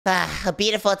A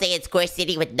beautiful day in Square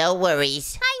City with no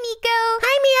worries. Hi, Nico.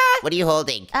 Hi, Mia. What are you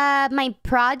holding? My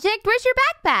project? Where's your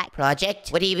backpack? Project?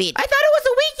 What do you mean? I thought it was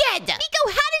a weekend. Nico,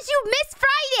 how did you miss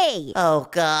Friday? Oh,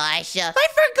 gosh. I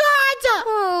forgot.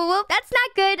 Oh, well, that's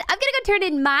not good. I'm gonna go turn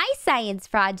in my science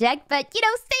project, but,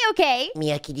 stay okay.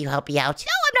 Mia, can you help me out?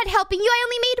 No, I'm not helping you. I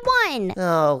only made one.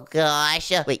 Oh,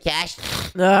 gosh. Wait, Cash?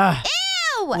 Ew!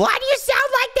 Why do you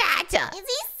sound like that? Is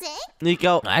he sick?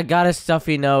 Nico, I got a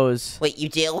stuffy nose. Wait, you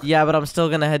do? Yeah, but I'm still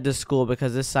gonna head to school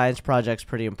because this science project's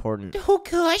pretty important. Oh,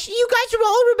 gosh. You guys are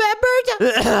all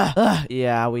remembered?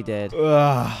 Yeah, we did.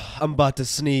 I'm about to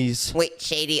sneeze. Wait,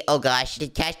 Shady. Oh, gosh.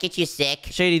 Did Cash get you sick?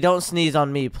 Shady, don't sneeze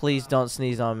on me. Please don't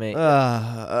sneeze on me.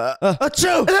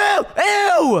 Achoo! Ew!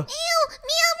 Ew! Mia,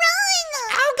 run!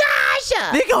 Oh,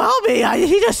 gosh. Nico, help me!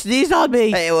 He just sneezed on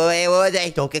me. Hey,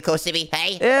 wait. Don't get close to me.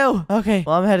 Hey. Ew. Okay,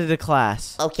 well, I'm headed to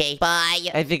class. Okay, bye.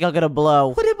 I think I'm gonna blow.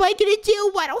 What am I gonna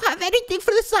do? I don't have anything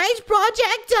for the science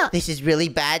project. This is really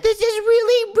bad. This is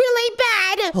really, really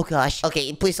bad. Oh gosh.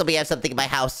 Okay, please let me have something in my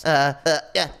house.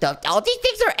 All these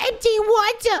things are empty.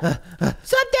 What?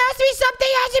 Something has to be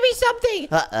something. Has to be something.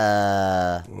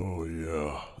 Oh,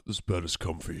 yeah. This bed is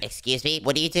comfy. Excuse me.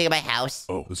 What are you doing in my house?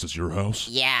 Oh, this is your house?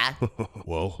 Yeah.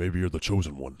 Well, maybe you're the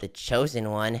chosen one. The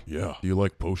chosen one. Yeah. Do you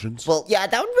like potions? Well, yeah,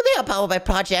 that would really help out with my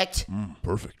project.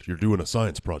 Perfect. You're doing a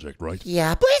science project, right?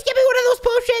 Yeah. Please give me one of those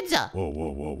potions.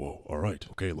 Whoa. All right.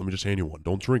 Okay, let me just hand you one.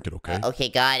 Don't drink it, okay? Okay,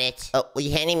 got it. Oh, well,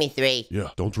 you're handing me 3. Yeah,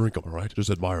 don't drink them, all right?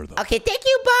 Just admire them. Okay, thank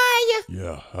you. Bye.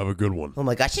 Yeah, have a good one. Oh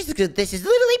my gosh, this is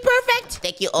literally perfect.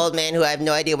 Thank you, old man, who I have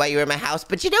no idea why you were in my house.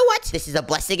 But you know what? This is a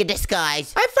blessing in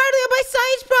disguise. I'm finally on my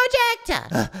science project.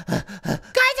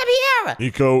 Guys, I'm here.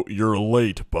 Nico, you're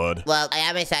late, bud. Well, I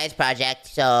have my science project,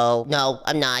 so no,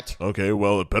 I'm not. Okay,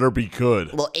 well, it better be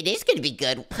good. Well, it is going to be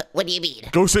good. What do you mean?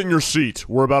 Go sit in your seat.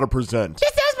 We're about to present.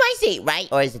 This is my seat, right?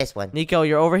 Or is it this one? Nico,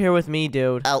 you're over here with me,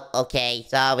 dude. Oh, okay.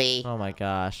 Sorry. Oh my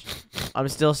gosh. I'm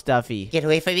still stuffy. Get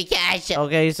away from me, Cash.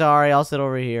 Okay, sorry. I'll sit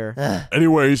over here.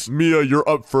 Anyways, Mia, you're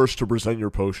up first to present your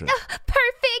potion.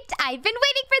 Perfect! I've been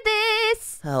waiting for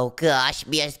this! Oh gosh,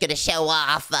 Mia's gonna show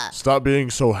off. Stop being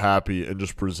so happy and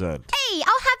just present. Hey,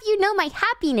 I'll have you know my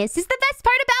happiness is the best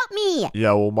part about me!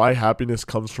 Yeah, well, my happiness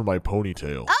comes from my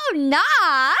ponytail. Oh,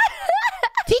 nah!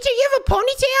 Teacher, you have a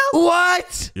ponytail?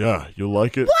 What? Yeah, you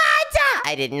like it? What?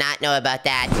 I did not know about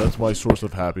that. That's my source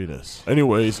of happiness.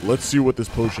 Anyways, let's see what this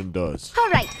potion does.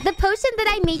 Alright, the potion that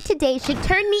I made today should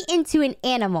turn me into an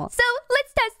animal. So,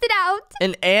 let's test it out.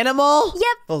 An animal?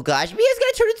 Yep. Oh gosh, Mia's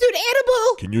gonna turn into an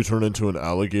animal. Can you turn into an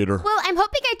alligator? Well, I'm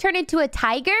hoping I turn into a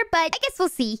tiger, but I guess we'll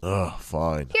see.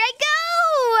 Fine. Here I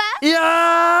go!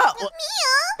 Yeah!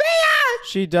 Mia!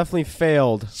 She definitely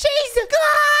failed. She's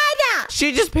gone!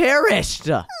 She just perished.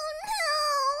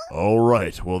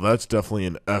 Alright, well, that's definitely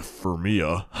an F for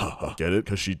Mia. Get it?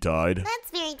 Because she died? That's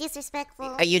very disrespectful.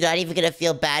 Are you not even gonna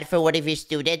feel bad for one of your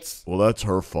students? Well, that's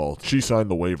her fault. She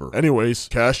signed the waiver. Anyways,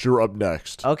 Cash, you're up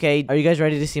next. Okay, are you guys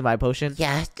ready to see my potion?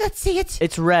 Yeah, let's see it.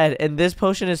 It's red, and this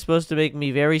potion is supposed to make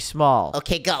me very small.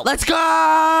 Okay, go. Let's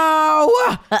go!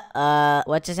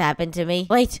 What just happened to me?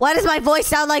 Wait, why does my voice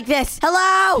sound like this?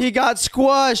 Hello? He got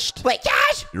squashed. Wait,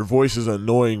 Cash! Your voice is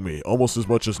annoying me, almost as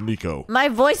much as Nico. My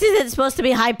voice isn't supposed to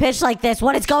be high-pitched like this.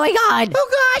 What is going on?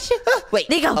 Oh gosh! Wait,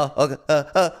 Nico.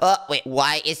 Wait,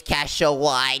 why is Cash so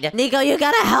wide? Nico, you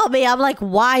gotta help me. I'm like,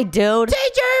 why, dude?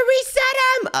 Teacher, reset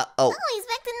him! Oh, he's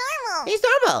back to normal. He's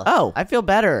normal. Oh, I feel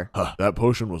better. That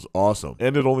potion was awesome,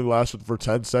 and it only lasted for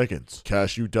 10 seconds.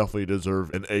 Cash, you definitely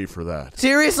deserve an A for that.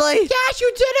 Seriously? Cash,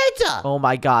 you did it! Oh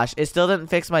my gosh, it still didn't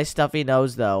fix my stuffy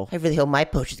nose, though. I really hope my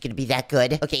potion's gonna be that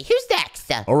good. Okay, who's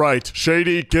next? Alright,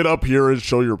 Shady, get up here and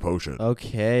show your potion.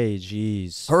 Okay,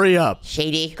 jeez. Hurry up.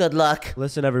 Shady, good luck.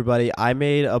 Listen, everybody, I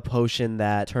made a potion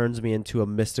that turns me into a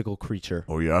mystical creature.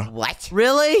 Oh, yeah? What?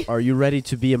 Really? Are you ready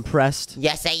to be impressed?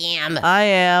 Yes, I am. I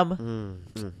am.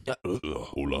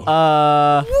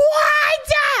 Hola. What?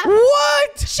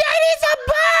 What? Shady's a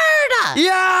bird!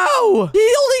 Yo!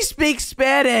 He only speaks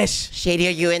Spanish. Shady,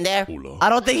 are you in there? Hola. I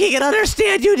don't think he can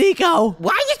understand you, Nico.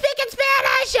 Why are you speaking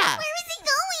Spanish? Where is he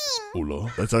going?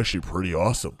 Hola. That's actually pretty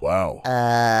awesome. Wow.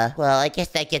 Well, I guess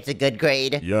that gets a good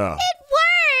grade. Yeah.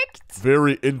 Worked!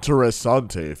 Very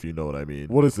interesante, if you know what I mean.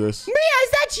 What is this? Mia,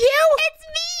 is that you? It's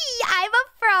me! I'm a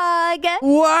frog!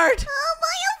 What? Oh,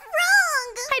 why a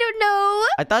frog? I don't know.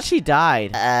 I thought she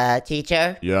died.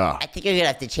 Teacher? Yeah. I think you're gonna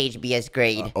have to change Mia's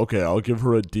grade. Okay, I'll give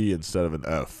her a D instead of an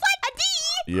F. A D?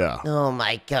 Yeah. Oh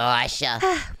my gosh.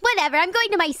 Whatever, I'm going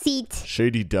to my seat.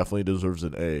 Shady definitely deserves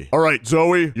an A. All right,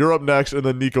 Zoe, you're up next, and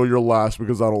then Nico, you're last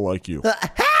because I don't like you.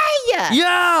 Hey!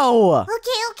 Yo!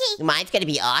 Okay. Mine's gonna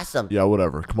be awesome. Yeah,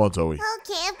 whatever. Come on, Zoe.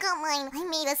 Okay, I've got mine. I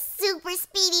made a super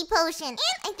speedy potion, and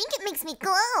I think it makes me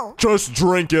glow. Just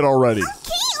drink it already.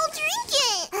 Okay, I'll drink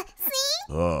it.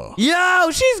 See?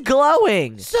 Yo, she's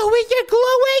glowing. Zoe, you're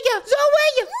glowing.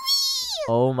 Zoe!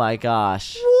 Oh my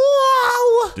gosh.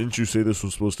 Whoa! Didn't you say this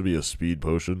was supposed to be a speed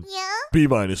potion? Yeah? B-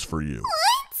 for you.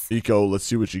 What? Nico, let's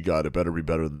see what you got. It better be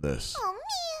better than this. Oh,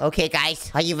 man. Okay,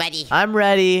 guys, are you ready? I'm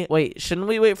ready. Wait, shouldn't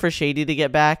we wait for Shady to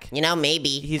get back? You know, maybe.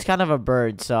 He's kind of a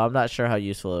bird, so I'm not sure how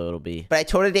useful it'll be. But I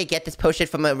totally did get this potion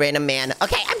from a random man.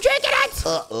 Okay, I'm drinking it!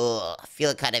 I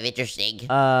feel kind of interesting.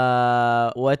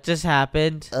 What just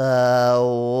happened? Am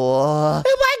I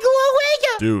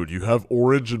glowing? Dude, you have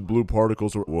orange and blue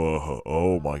particles. Whoa.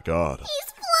 Oh my god.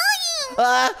 He's flying.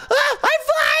 I'm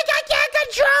flying! I can't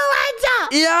control it!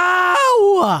 Yo!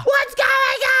 What's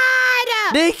going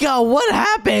on? Nico, what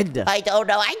happened? I don't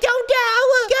know.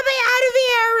 Get me out of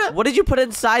here! What did you put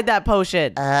inside that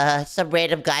potion? Some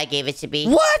random guy gave it to me.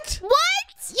 What?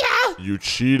 Yeah! You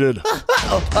cheated.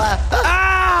 Ow!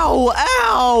 Ow!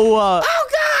 Oh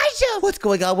gosh! What's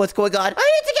going on? I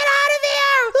need to get out of here!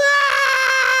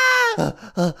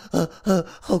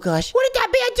 Oh gosh. What did that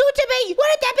man do to me?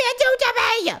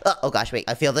 Oh gosh, wait.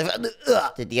 I feel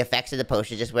did the effects of the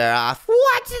potion just wear off?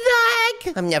 What the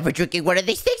heck? I'm never drinking one of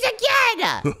these things again!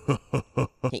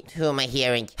 Hey, who am I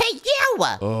hearing? Hey, you!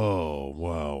 Oh,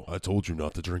 wow. I told you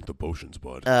not to drink the potions,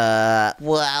 bud.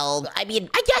 Well, I mean,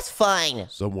 I guess fine.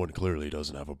 Someone clearly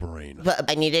doesn't have a brain. But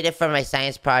I needed it for my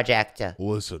science project.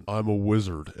 Listen, I'm a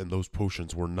wizard, and those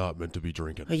potions were not meant to be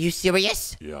drinking. Are you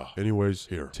serious? Yeah. Anyways,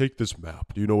 here, take this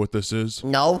map. Do you know what this is?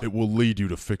 No. It will lead you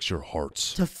to fix your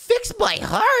hearts. To fix my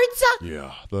heart?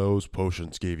 Yeah, those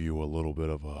potions gave you a little bit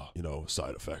of a,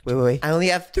 side effect. Wait. I only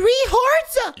have 3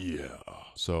 hearts? Yeah.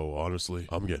 So, honestly,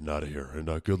 I'm getting out of here, and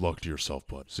good luck to yourself,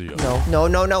 bud. See ya. No. Hey,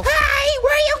 where are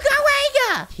you going?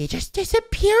 He just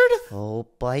disappeared. Oh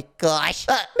my gosh.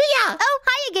 Mia! Oh,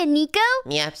 hi again, Nico.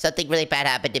 Yeah, something really bad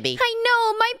happened to me. I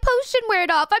know, my potion wore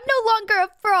off. I'm no longer a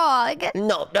frog.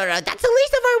 No, that's the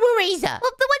least of our worries.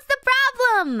 Well, then what's the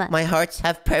problem? My hearts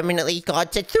have permanently gone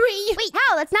to 3. Wait,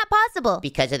 how? That's not possible.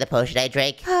 Because of the potion I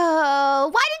drank. Oh,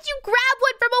 why did you grab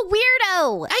one from a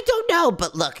weirdo? I don't know,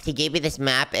 but look, he gave me this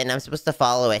map and I'm supposed to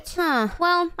follow it. Huh.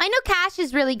 Well, I know Cash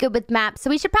is really good with maps, so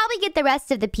we should probably get the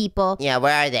rest of the people. Yeah,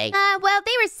 where are they? Well,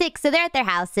 they were sick, so they're at their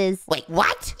houses. Wait,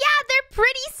 what? Yeah, they're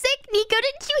pretty sick, Nico.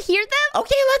 Didn't you hear them?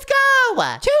 Okay, let's go.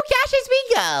 2 caches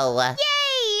we go.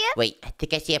 Yay! Wait, I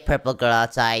think I see a purple girl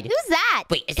outside. Who's that?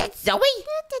 Wait, is that Zoe?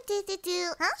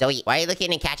 Huh? Zoe, why are you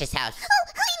looking in Cash's house? Oh,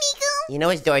 hi, Nico. You know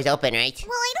his door's open, right?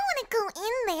 Well, I don't want to go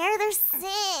in there. They're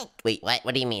sick. Wait, what?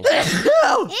 What do you mean?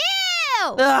 Ew!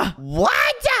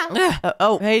 What?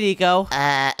 Oh, hey, Nico.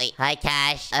 Wait, hi,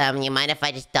 Cash. You mind if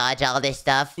I just dodge all this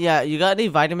stuff? Yeah, you got any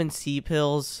vitamin C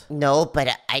pills? No, but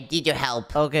I need your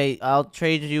help. Okay, I'll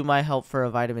trade you my help for a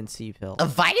vitamin C pill. A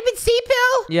vitamin C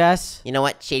pill? Yes. You know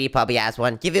what? Shady probably has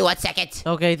one. Give me 1 second.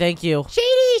 Okay, thank you. Shady!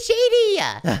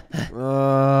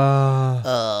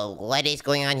 What is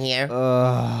going on here?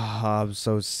 I'm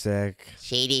so sick.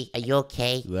 Shady, are you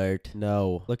okay? Lurt.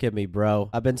 No. Look at me, bro.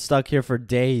 I've been stuck here for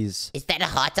days. Is that a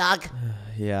hot dog?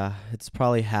 Yeah, it's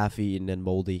probably half eaten and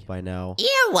moldy by now.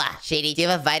 Ew! Shady, do you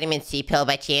have a vitamin C pill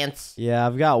by chance? Yeah,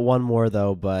 I've got one more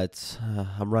though, but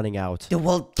I'm running out.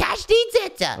 Well, Cash needs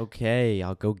it! Okay,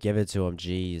 I'll go give it to him,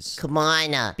 jeez. Come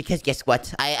on, because guess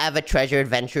what? I have a treasure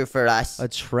adventure for us. A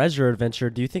treasure adventure?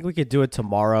 Do you think we could do it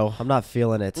tomorrow? I'm not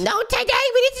feeling it. No, today!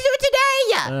 We need to do it today!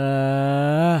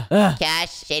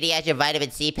 Cash, Shady has your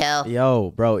vitamin C pill.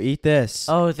 Yo, bro, eat this.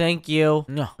 Oh, thank you.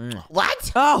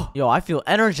 What? Oh, yo, I feel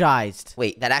energized.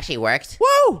 Wait, that actually worked?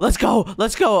 Woo! Let's go.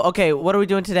 Okay, what are we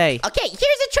doing today? Okay, here's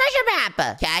a treasure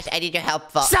map. Cash, I need your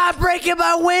help. Stop breaking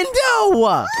my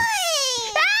window!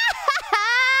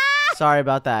 Sorry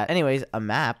about that. Anyways, a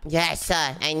map. Yes,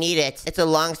 I need it. It's a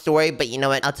long story, but you know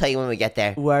what? I'll tell you when we get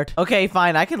there. Word. Okay,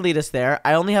 fine. I can lead us there.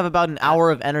 I only have about an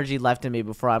hour of energy left in me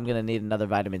before I'm gonna need another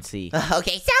vitamin C.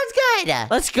 Okay, sounds good.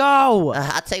 Let's go!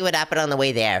 I'll tell you what happened on the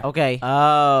way there. Okay.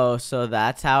 Oh, so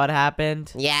that's how it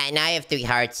happened? Yeah, now I have 3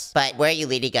 hearts. But where are you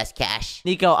leading us, Cash?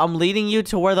 Nico, I'm leading you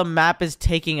to where the map is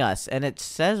taking us, and it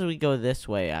says we go this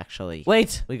way, actually.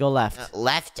 Wait, we go left.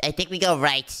 Left? I think we go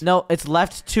right. No, it's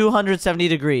left 270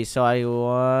 degrees, so I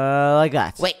like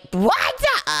that. Wait, what?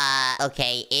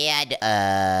 Okay,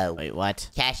 and, Wait, what?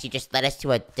 Cash, you just led us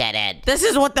to a dead end. This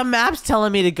is what the map's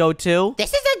telling me to go to.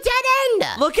 This is a dead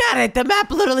end! Look at it. The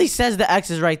map literally says the X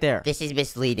is right there. This is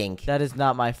misleading. That is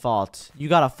not my fault. You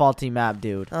got a faulty map,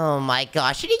 dude. Oh my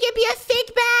gosh, should you give me a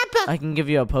fake map? map. I can give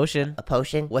you a potion. A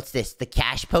potion? What's this? The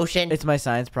cash potion? It's my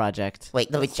science project.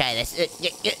 Wait, let me try this.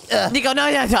 Nico, no,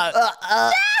 yeah,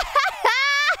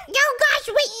 Oh gosh,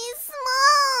 wait. He's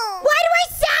small. Why do I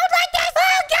sound like this?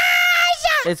 Oh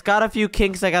gosh! It's got a few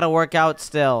kinks I gotta work out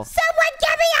still. Someone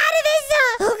get me out of this!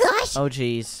 Oh gosh. Oh,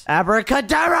 jeez.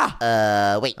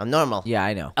 Abracadabra! Wait, I'm normal. Yeah,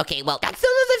 I know. Okay, well, that still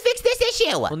doesn't fix this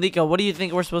issue. Well, Nico, what do you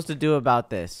think we're supposed to do about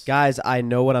this? Guys, I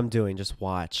know what I'm doing. Just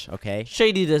watch, okay?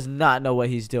 Shady does not know what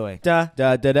he's doing. Da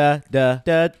da da da da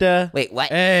da da. Wait, what?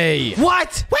 Hey!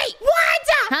 What? Wait, what?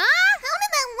 Huh?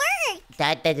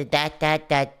 How did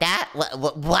that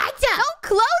work? What? Don't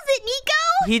close it,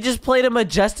 Nico! He just played a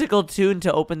majestical tune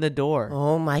to open the door.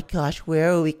 Oh my gosh, where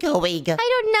are we going? I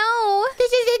don't know.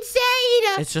 This is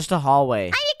insane. It's just a hallway.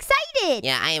 I'm excited.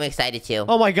 Yeah, I am excited too.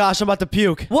 Oh my gosh, I'm about to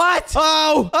puke. What?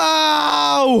 Oh!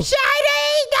 Oh!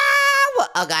 Shady, no!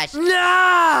 Oh gosh.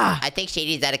 Nah! I think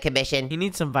Shady's out of commission. He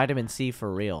needs some vitamin C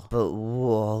for real. But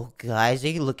whoa, guys, are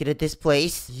you looking at this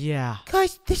place? Yeah.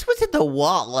 Guys, this was in the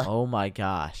wall. Oh my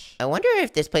gosh. I wonder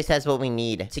if this place has what we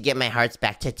need to get my hearts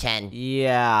back to 10.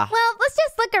 Yeah. Well, let's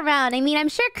just look around. I mean, I'm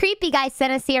sure creepy guy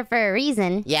sent us here for a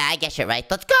reason. Yeah, I guess you're right.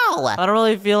 Let's go. I don't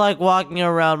really feel like walking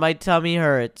around. My tummy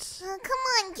hurts. Oh, come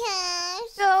on,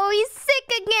 Cash. Oh, he's sick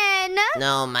again.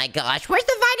 Oh my gosh, where's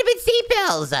the vitamin C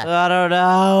pills? I don't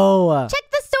know.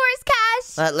 Check the stores,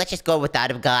 Cash. Let's just go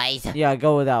without him, guys. Yeah,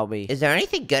 go without me. Is there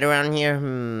anything good around here?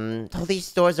 All these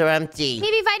stores are empty.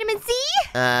 Maybe vitamin C?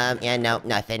 Yeah, no,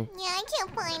 nothing. Yeah, I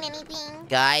can't find anything.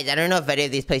 Guys, I don't know if any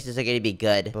of these places are gonna be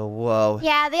good. But whoa.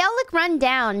 Yeah, they all look run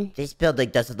down. This building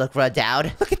doesn't look run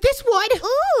down. Look at this one.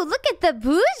 Ooh, look at the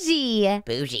bougie.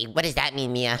 Bougie. What does that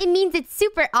mean, Mia? It means it's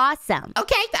super awesome.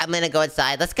 Okay, I'm gonna go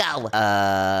inside. Let's go.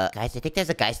 Guys, I think there's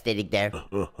a guy standing there.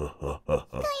 Kinda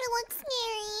looks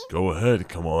scary. Go ahead,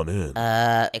 come on in.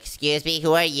 Excuse me,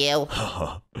 who are you?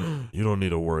 You don't need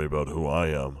to worry about who I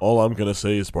am. All I'm gonna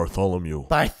say is Bartholomew.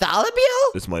 Bartholomew?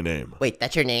 It's my name. Wait,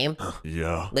 that's your name?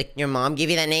 Yeah. Like, your mom gave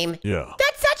you that name? Yeah.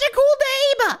 That's such a cool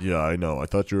name! Yeah, I know. I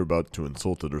thought you were about to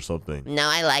insult it or something. No,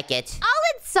 I like it.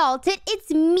 I'll insult it. It's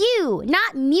Mew,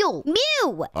 not Mule.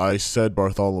 Mew. I said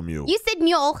Bartholomew. You said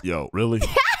Mule. Yo, really?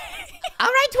 All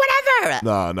right, whatever.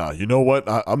 Nah. You know what?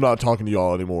 I'm not talking to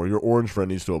y'all anymore. Your orange friend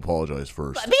needs to apologize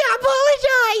first. Mia,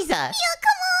 apologize. Yeah,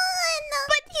 come on.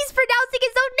 But he's pronouncing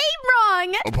his own name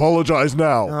wrong. Apologize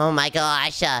now. Oh my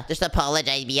gosh. Just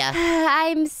apologize, Mia.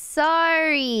 I'm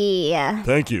sorry.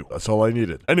 Thank you. That's all I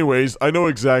needed. Anyways, I know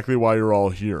exactly why you're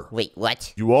all here. Wait,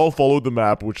 what? You all followed the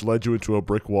map, which led you into a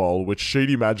brick wall, which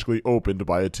Shady magically opened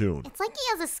by a tune. It's like he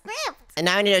has a script. And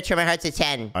now I need to turn my heart to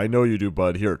 10. I know you do,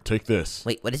 bud. Here, take this.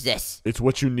 Wait, what is this? It's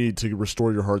what you need to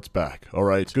restore your hearts back. All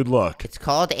right? Good luck. It's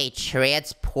called a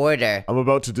transporter. I'm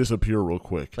about to disappear real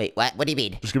quick. Wait, what? What do you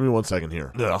mean? Just give me 1 second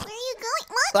here. Ugh. Where are you going?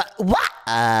 What? What?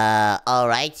 All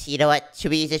right. You know what?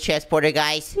 Should we use a transporter,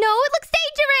 guys? No, it looks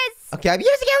dangerous. Okay, I'm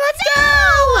using it. Let's go!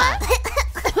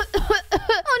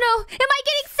 Oh no, am I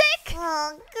getting sick?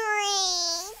 Oh,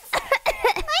 great.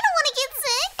 I don't want to get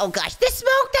sick. Oh gosh, the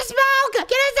smoke! The smoke!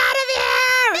 Get us out of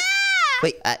here!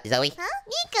 Wait, Zoe? Huh?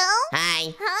 Nico?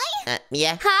 Hi. Hi?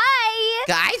 Mia? Hi.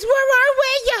 Guys, where are we?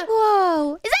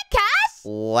 Whoa, is that Cash?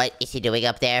 What is he doing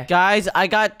up there? Guys, I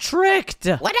got tricked.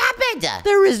 What happened?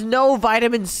 There is no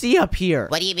vitamin C up here.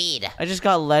 What do you mean? I just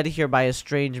got led here by a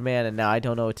strange man and now I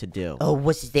don't know what to do. Oh,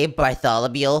 what's his name?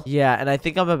 Bartholomew? Yeah, and I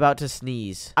think I'm about to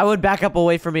sneeze. I would back up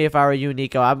away from me if I were you,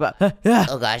 Nico.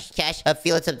 Oh gosh, Cash, I'm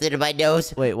feeling something in my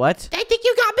nose. Wait, what? I think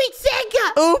you got me sick!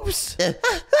 Oops!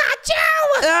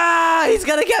 Achoo! Ah, he's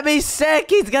gonna get me sick!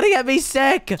 He's gonna get me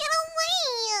sick! Get away.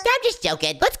 I'm just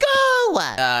joking. Let's go!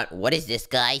 What is this,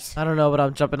 guys? I don't know, but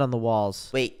I'm jumping on the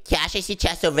walls. Wait, Cash, I see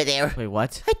chest over there. Wait,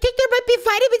 what? I think there might be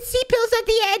vitamin C pills at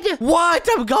the end. What?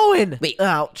 I'm going! Wait,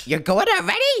 Ouch. you're going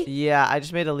already? Yeah, I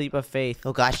just made a leap of faith.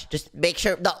 Oh gosh, just make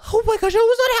sure. No. Oh my gosh, I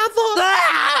was on half a.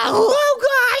 Oh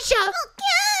gosh! Oh, Cash.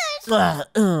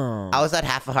 I was on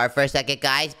half a heart for a second,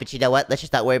 guys. But you know what? Let's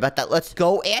just not worry about that. Let's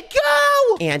go and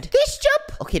go! And this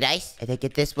jump. Okay, nice. And then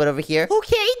get this one over here.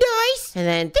 Okay, nice. And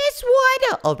then this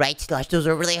one. All right, gosh, those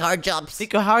are really hard jumps.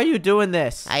 Nico, how are you doing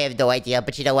this? I have no idea,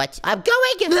 but you know what? I'm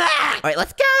going. All right,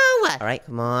 let's go. All right,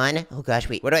 come on. Oh gosh,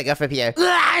 wait. Where do I go from here?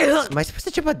 Am I supposed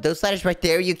to jump on those ladders right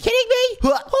there? Are you kidding me?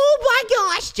 Oh my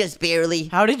gosh, just barely.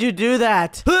 How did you do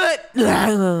that?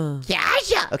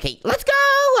 Gosh. Okay, let's go.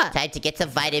 Time to get some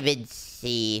vitamins.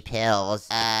 C pills.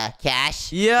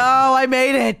 Cash? Yo, I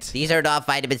made it. These are not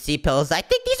vitamin C pills. I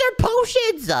think these are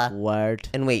potions. Word.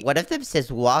 And wait, one of them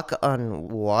says walk on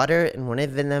water, and one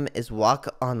of them is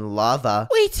walk on lava.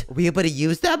 Wait, are we able to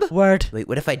use them? Word. Wait,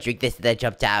 what if I drink this and then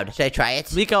jump down? Should I try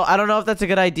it? Nico, I don't know if that's a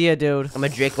good idea, dude. I'm gonna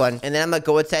drink one, and then I'm gonna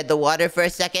go inside the water for a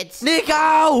second.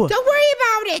 Nico! Don't worry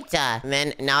about it. And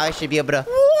then now I should be able to.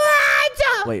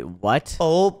 What? Wait, what?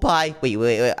 Oh, bye. Wait.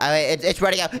 It's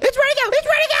running out. It's running out. It's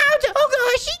running out. Oh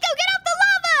gosh. Nico, get off the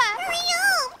lava! Hurry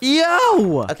up!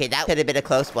 Yo! Okay, that could have been a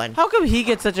close one. How come he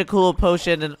gets such a cool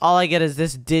potion and all I get is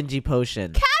this dingy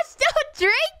potion? Cash, don't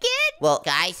drink it! Well,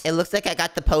 guys, it looks like I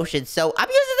got the potion, so I'm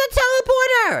using the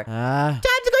teleporter. Time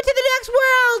to go to the next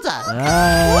world.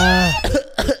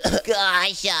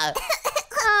 Gosh.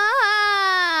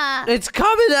 It's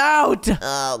coming out!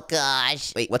 Oh,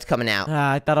 gosh. Wait, what's coming out?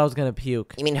 I thought I was gonna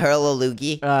puke. You mean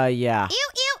Hurlaloogie? Yeah. Ew.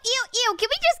 Can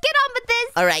we just get on with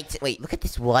this? All right. Wait, look at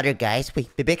this water, guys. Wait,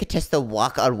 maybe I could test the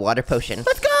walk on water potion.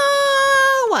 Let's go!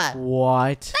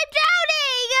 What? I'm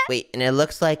drowning! Wait, and it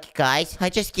looks like, guys, I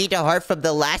just gained a heart from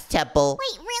the last temple.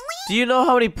 Wait, really? Do you know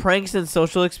how many pranks and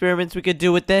social experiments we could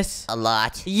do with this? A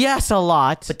lot. Yes, a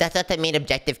lot. But that's not the main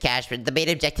objective, Cash. The main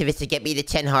objective is to get me to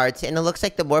 10 hearts, and it looks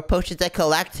like the more potions I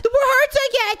collect, the more hearts I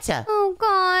get! Oh,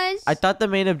 gosh. I thought the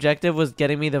main objective was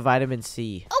getting me the vitamin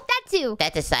C. Oh, that too.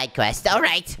 That's a side quest. All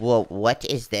right. Whoa, what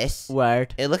is this?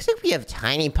 Word. It looks like we have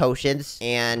tiny potions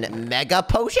and mega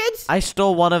potions? I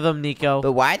stole one of them, Nico.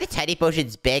 But why are the tiny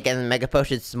potions big and the mega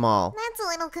potions small? That's a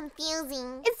little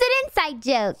confusing. It's an inside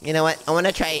joke. You know what? I want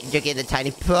to try drinking the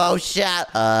tiny potion.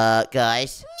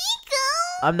 Guys.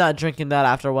 Nico! I'm not drinking that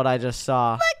after what I just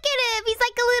saw. Look at him. He's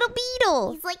like a little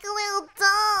beetle. He's like a little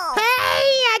doll.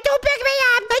 Hey, don't pick me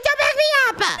up. Don't pick me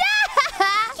up.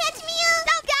 Catch me up!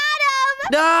 Don't got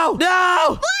him.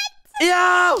 No! What?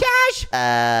 Yo! Cash!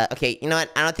 Okay, you know what?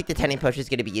 I don't think the tiny potion is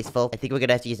going to be useful. I think we're going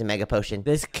to have to use a mega potion.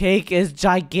 This cake is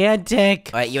gigantic.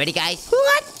 All right, you ready, guys?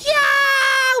 Let's go!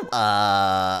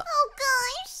 Oh,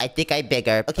 gosh. I think I'm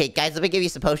bigger. Okay, guys, let me give you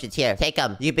some potions here. Take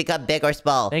them. You become big or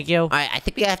small. Thank you. All right, I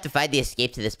think we have to find the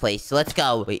escape to this place. So let's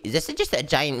go. Wait, is this just a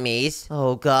giant maze?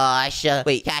 Oh, gosh.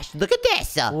 Wait, Cash, look at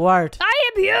this. Word. I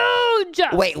am huge.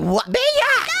 Wait, what? Mia!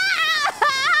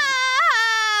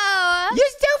 Oh. You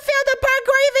still failed the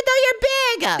parkour even though you're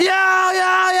big! At least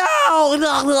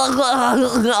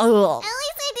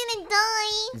I didn't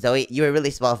die. Zoe, you were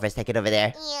really small for a second over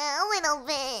there. Yeah, a little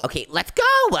bit. Okay, let's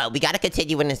go! We gotta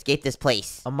continue and escape this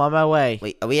place. I'm on my way.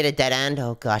 Wait, are we at a dead end?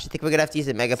 Oh gosh, I think we're gonna have to use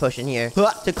a mega potion here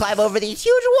to climb over these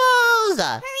huge walls!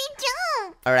 Hurry,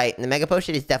 jump! Alright, the mega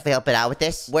potion is definitely helping out with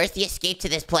this. Where's the escape to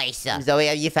this place? Zoe,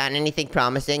 have you found anything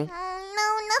promising?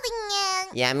 No, nothing yet.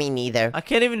 Yeah, me neither. I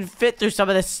can't even fit through some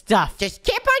of this stuff. Just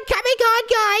keep on coming on,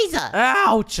 guys!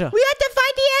 Ouch! We have to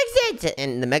find the exit!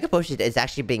 And the mega potion is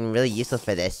actually being really useful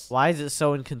for this. Why is it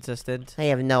so inconsistent? I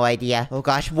have no idea. Oh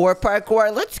gosh, more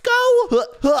parkour. Let's go!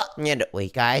 And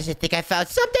wait, guys, I think I found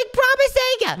something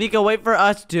promising! Nico, wait for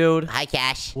us, dude. Hi,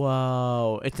 Cash.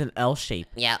 Whoa, it's an L shape.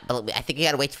 Yeah, but I think you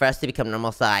gotta wait for us to become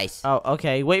normal size. Oh,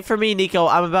 okay. Wait for me, Nico.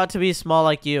 I'm about to be small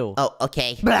like you. Oh,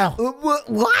 okay.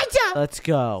 What? Let's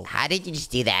go. How did you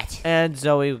just do that? And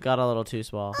Zoe got a little too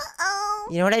small. Oh.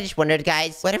 You know what I just wondered,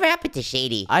 guys? Whatever happened to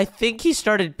Shady? I think he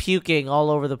started puking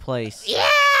all over the place. Yeah!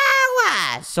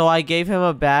 So I gave him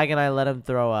a bag and I let him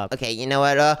throw up. Okay, you know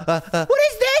what? What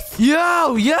is this?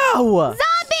 Yo! Zombies.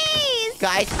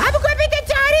 Guys, I'm equipping the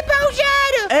tiny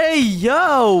potion! Hey,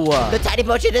 yo! The tiny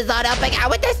potion is not helping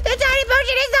out with this! The tiny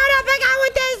potion is not helping out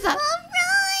with this! Run!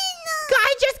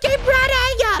 Guys, just keep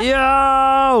running!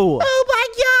 Yo! Oh my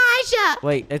gosh!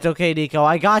 Wait, it's okay, Nico.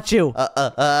 I got you.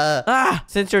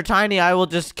 Since you're tiny, I will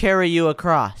just carry you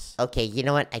across. Okay, you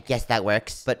know what? I guess that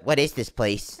works. But what is this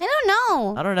place? I don't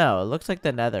know. I don't know. It looks like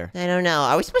the Nether. I don't know.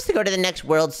 Are we supposed to go to the next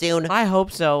world soon? I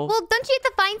hope so. Well, don't you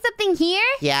have to find something here?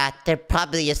 Yeah, there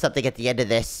probably is something at the end of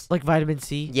this. Like vitamin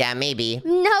C? Yeah, maybe.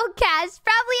 No, Cash.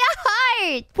 Probably a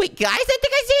heart. Wait, guys, I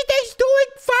think I see things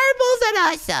throwing fireballs at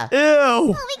us. Ew!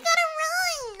 We gotta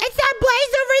run! It's that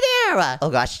blaze over there. Oh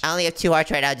gosh, I only have 2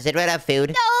 hearts right now. Does anyone have food?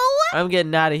 No. I'm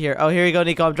getting out of here. Oh, here you go,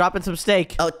 Nico. I'm dropping some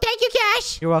steak. Oh, thank you,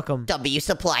 Cash. You're welcome. W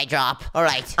supply drop. All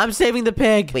right. I'm saving the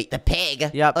pig. Wait, the pig?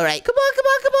 Yep. All right, come on, come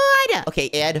on, come on. Okay,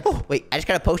 and wait, I just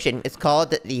got a potion. It's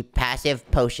called the passive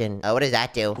potion. What does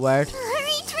that do? Word.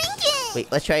 Hurry, drink it!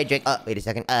 Wait, let's try a drink. Oh, wait a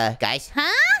second. Guys,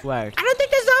 Huh? Word. I don't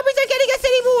think the zombies are getting us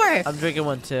anymore. I'm drinking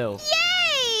one too. Yay.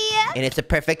 And it's a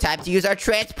perfect time to use our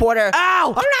transporter. Ow!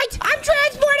 All right, I'm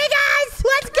transporting us.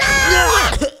 Let's go.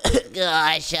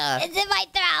 Gosh. It's in my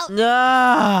throat.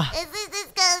 Ah! This is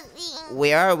disgusting.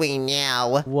 Where are we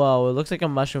now? Whoa, it looks like a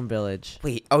mushroom village.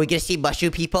 Wait, are we gonna see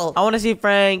mushroom people? I want to see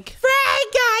Frank. Frank!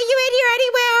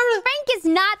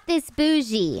 this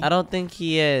bougie. I don't think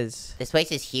he is. This place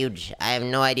is huge. I have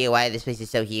no idea why this place is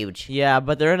so huge. Yeah,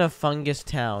 but they're in a fungus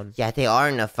town. Yeah, they are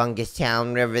in a fungus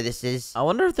town, wherever this is. I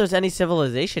wonder if there's any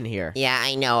civilization here. Yeah,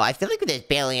 I know. I feel like there's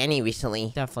barely any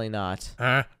recently. Definitely not.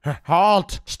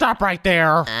 Halt! Stop right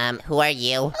there. Who are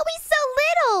you? Oh, he's so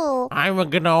little. I'm a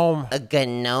gnome. A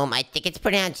gnome? I think it's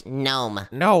pronounced gnome.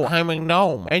 No, I'm a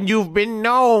gnome. And you've been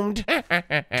gnomed. I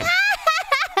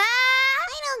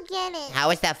don't get it. How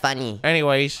is that funny?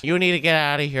 Anyways, you need to get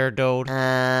out of here, dude. You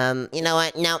know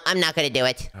what? No, I'm not gonna do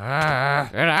it. Get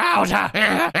out.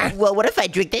 Well, what if I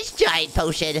drink this giant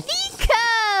potion? Nico!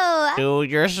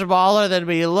 Dude, you're smaller than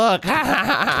me. Look.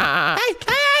 I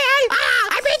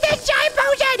made this giant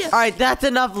potion! All right, that's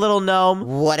enough, little gnome.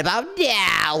 What about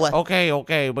now?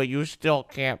 Okay, but you still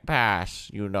can't pass,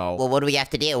 you know. Well, what do we have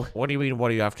to do? What do you mean, what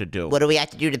do you have to do? What do we have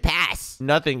to do to pass?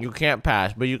 Nothing, you can't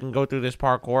pass, but you can go through this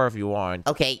parkour if you want.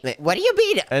 Okay, what do you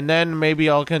mean? And then maybe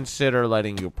I'll consider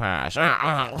letting you pass. What?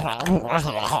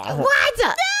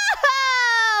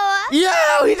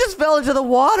 Yo, he just fell into the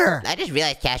water. I just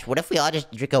realized, Cash, what if we all just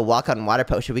drink a walk-on-water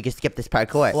potion? We could skip this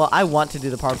parkour. Well, I want to do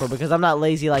the parkour because I'm not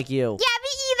lazy like you. Yeah, me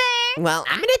either. Well,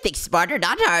 I'm gonna think smarter,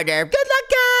 not harder. Good luck,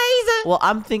 guys! Well,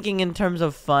 I'm thinking in terms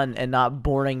of fun and not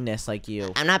boringness like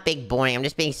you. I'm not being boring, I'm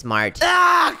just being smart.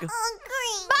 Ah! Oh,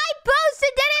 great. My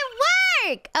potion didn't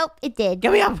work. Oh, it did.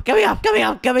 Get me up, get me up, get me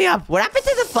up, get me up. What happened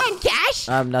to the fun, Cash?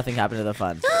 Nothing happened to the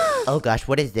fun. Oh gosh,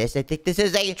 what is this? I think this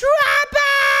is a trapper!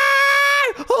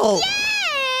 Oh!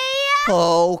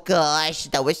 Oh gosh,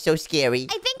 that was so scary.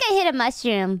 I think I hit a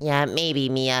mushroom. Yeah, maybe,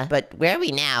 Mia. But where are we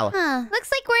now? Huh.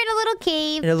 Looks like we're in a little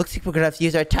cave. And it looks like we're gonna have to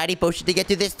use our tiny potion to get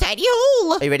through this tiny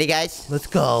hole. Are you ready, guys? Let's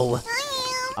go.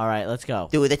 All right, let's go.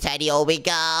 Through the tiny hole we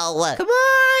go. Come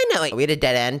on. No, wait, are we at a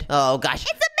dead end? Oh gosh.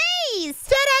 It's a maze.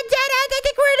 Dead end, dead end. I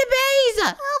think we're in a maze.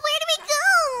 Oh, where do we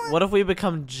go? What if we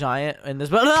become giant in this?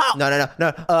 No! No.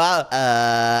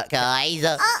 Guys.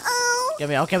 Uh-oh. Get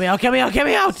me out, get me out, get me out, get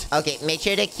me out! Okay, make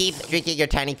sure to keep drinking your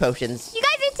tiny potions. You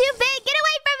guys are too big. Get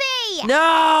away from me.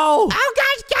 No! Oh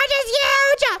gosh, gosh, is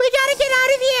huge. We gotta get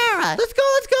out of here. Let's go,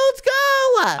 let's go, let's go.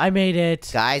 I made it.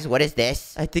 Guys, what is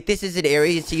this? I think this is an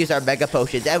area to use our mega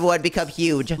potions. Everyone become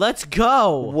huge. Let's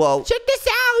go. Whoa. Check this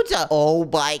out. Oh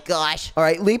my gosh. All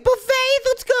right, leap of faith.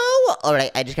 Let's go. All right,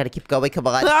 I just gotta keep going. Come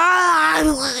on. Ah!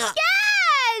 Yes.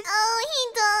 Oh, he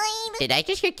died. Did I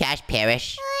just hear Cash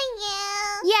perish?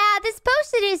 Yeah, this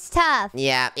potion is tough.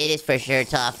 Yeah, it is for sure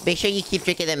tough. Make sure you keep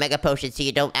drinking the mega potion so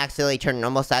you don't accidentally turn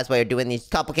normal size while you're doing these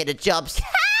complicated jumps.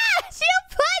 She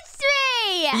pushed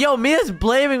me. Yo, Mia's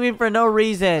blaming me for no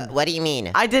reason. What do you mean?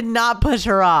 I did not push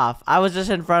her off. I was just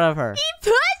in front of her. He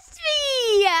pushed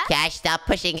me. Cash, stop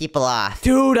pushing people off.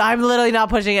 Dude, I'm literally not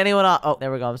pushing anyone off. Oh,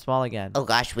 there we go. I'm small again. Oh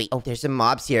gosh, wait. Oh, there's some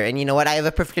mobs here. And you know what? I have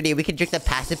a perfect idea. We could drink the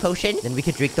passive potion. Then we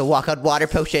could drink the walk on water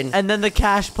potion. And then the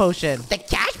cash potion. The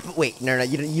cash... Wait, no,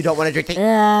 you don't want to drink the...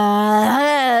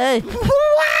 Yes.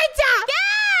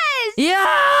 Yo!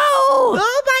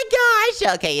 Oh my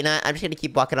gosh. Okay, you know what? I'm just gonna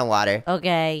keep walking on water.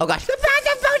 Okay. Oh gosh, the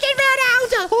passive potion ran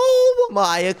out. Oh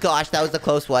my gosh, that was a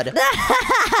close one.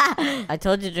 I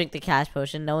told you to drink the cash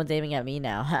potion. No one's aiming at me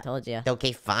now. Told you.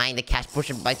 Okay, fine. The cash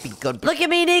potion might be good. Look at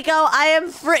me, Nico. I am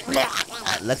free.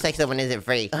 Looks like someone isn't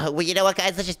free. Well, you know what,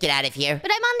 guys? Let's just get out of here.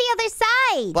 But I'm on the other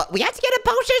side. Well, we have to get a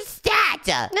potion stat.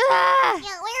 Ah. Yeah,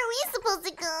 where are we supposed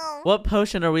to go? What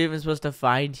potion are we even supposed to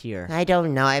find here? I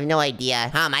don't know. I have no idea.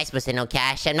 How am I supposed to know,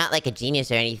 Cash? I'm not like a genius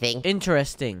or anything.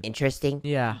 Interesting. Interesting?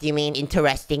 Yeah. Do you mean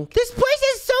interesting? This place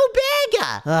is so big!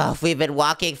 Oh, we've been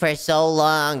walking for so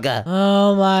long.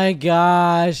 Oh my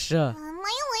gosh. My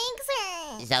legs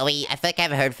hurt. Zoe, I feel like I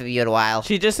haven't heard from you in a while.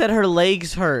 She just said her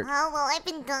legs hurt. Oh, well, I've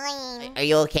been dying. Are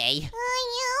you okay? Yeah, a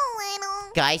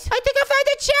little. Guys, I think I found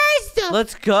a chest!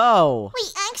 Let's go.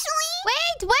 Wait, actually?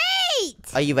 Wait.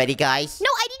 Are you ready, guys? No,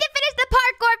 I need to finish the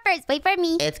parkour first. Wait for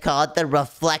me. It's called the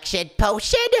reflection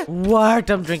potion. What?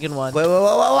 I'm drinking one. What is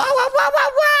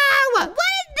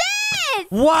this?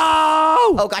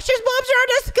 Whoa! Oh gosh, there's mobs around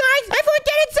us, guys! Everyone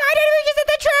get inside and we can set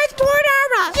the transporter!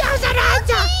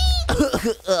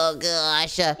 Oh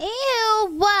gosh.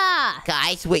 Ew.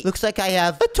 Guys, wait, looks like I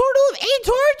have a total of 8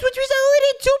 hearts, which means I only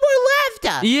need 2 more left!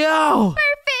 Yo!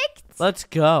 Perfect. Let's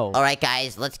go. Alright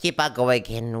guys, let's keep on going.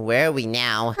 And where are we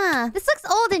now? Huh. This looks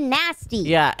old and nasty.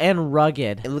 Yeah, and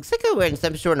rugged. It looks like we're in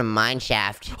some sort of mine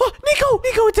shaft. Oh, Nico,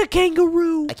 it's a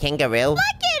kangaroo. A kangaroo? Look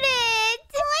at it.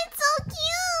 Oh, it's so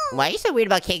cute. Why are you so weird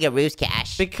about kangaroos,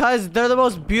 Cash? Because they're the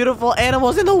most beautiful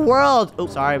animals in the world. Oh,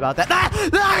 sorry about that.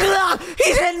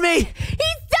 He's hitting me. He's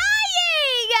dying.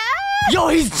 Yo,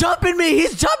 he's jumping me.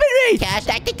 He's jumping me. Cash,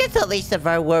 I think that's the least of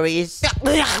our worries.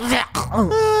 Mia,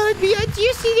 do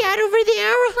you see that over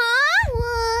there? Huh?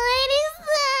 What is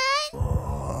that?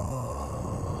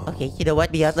 Okay, you know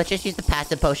what, Mia? Let's just use the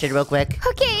passive potion real quick.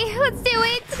 Okay, let's do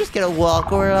it. Just gonna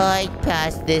walk right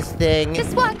past this thing.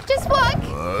 Just walk, just walk.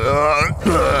 Nico,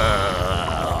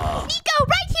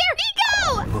 right here, Nico!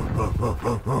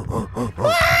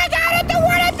 I got it! The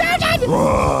water potion!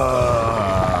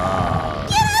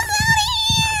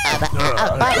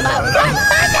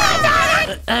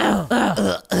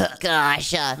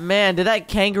 Gosh. Man, did that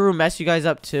kangaroo mess you guys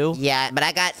up too? Yeah, but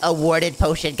I got a warded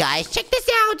potion, guys. Check this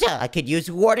out. I could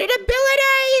use warded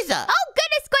abilities. Oh,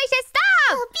 goodness gracious, stop!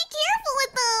 Oh, be careful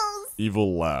with those.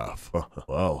 Evil laugh.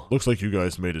 Well, looks like you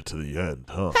guys made it to the end,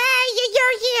 huh? Hey,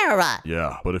 you're here.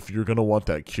 Yeah, but if you're gonna want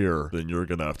that cure, then you're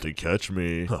gonna have to catch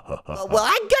me. Well,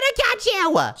 I'm gonna catch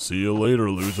you. See you later,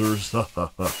 losers. Where's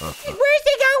he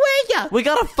going? We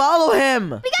gotta follow him.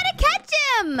 We gotta catch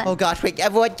him! Oh gosh, wait,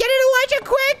 everyone, get in Elijah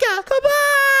quick! Come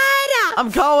on! I'm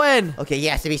going. Okay, he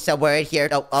has to be somewhere in here.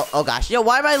 Oh gosh. Yo,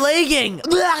 why am I lagging?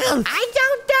 I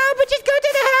don't know, but just go to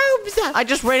the homes! I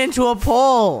just ran into a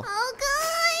pole. Oh,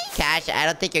 gosh. Cash, I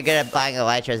don't think you're good at buying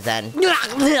Elytras then.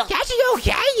 Cash, you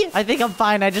okay? I think I'm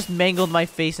fine. I just mangled my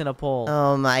face in a pole.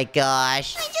 Oh my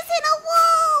gosh. I just hit a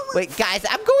wall. Wait, guys,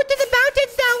 I'm going to the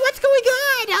mountains now. What's going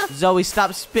on? Zoe,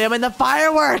 stop spamming the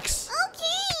fireworks. Okay.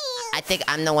 I think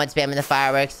I'm the one spamming the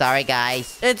fireworks. Sorry,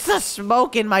 guys. It's the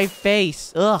smoke in my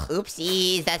face. Ugh.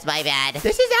 Oopsies, that's my bad.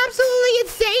 This is absolutely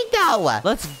insane, though.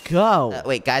 Let's go.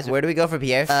 Wait, guys, where do we go from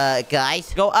here?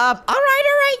 Guys? Go up. All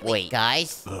right. Wait,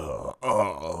 guys.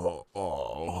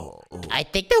 I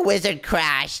think the wizard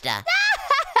crashed.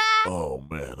 Oh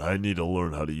man, I need to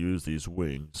learn how to use these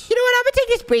wings. You know what? I'm gonna take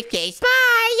this briefcase.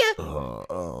 Bye.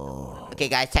 Okay,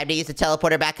 guys, time to use the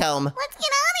teleporter back home. Let's get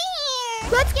out of here.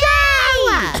 Let's go!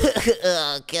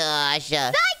 Oh gosh.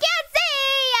 I can't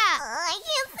see! I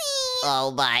can't see.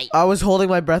 Oh my. I was holding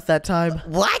my breath that time.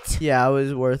 What? Yeah, it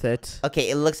was worth it.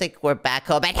 Okay, it looks like we're back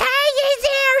home. And hey, he's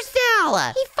here still.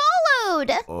 He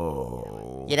followed!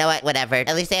 Oh. You know what? Whatever.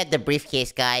 At least I had the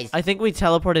briefcase, guys. I think we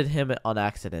teleported him on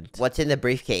accident. What's in the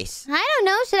briefcase? I don't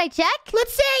know, should I check?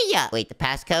 Let's see. Wait, the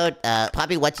passcode?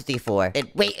 Probably 124.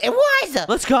 Wait, it was.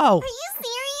 Let's go. Are you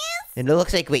serious? And it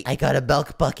looks like, wait, I got a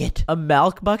milk bucket. A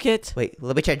milk bucket? Wait,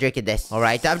 let me try drinking this. All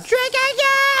right, I'm drinking it.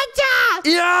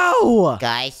 Yo!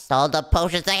 Guys, all the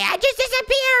potions I had just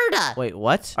disappeared. Wait,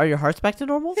 what? Are your hearts back to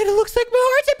normal? And it looks like my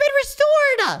hearts have been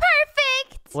restored.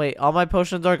 Perfect! Wait, all my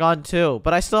potions are gone too,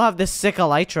 but I still have this sick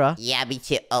Elytra. Yeah, me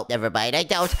too. Oh, never mind. I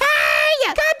don't. Hey!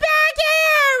 Come back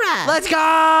here! Let's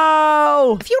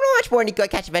go! If you want to watch more Nico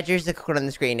Catch Adventures, click on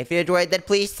the screen. If you enjoyed, then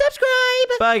please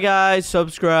subscribe. Bye guys,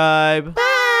 subscribe. Bye!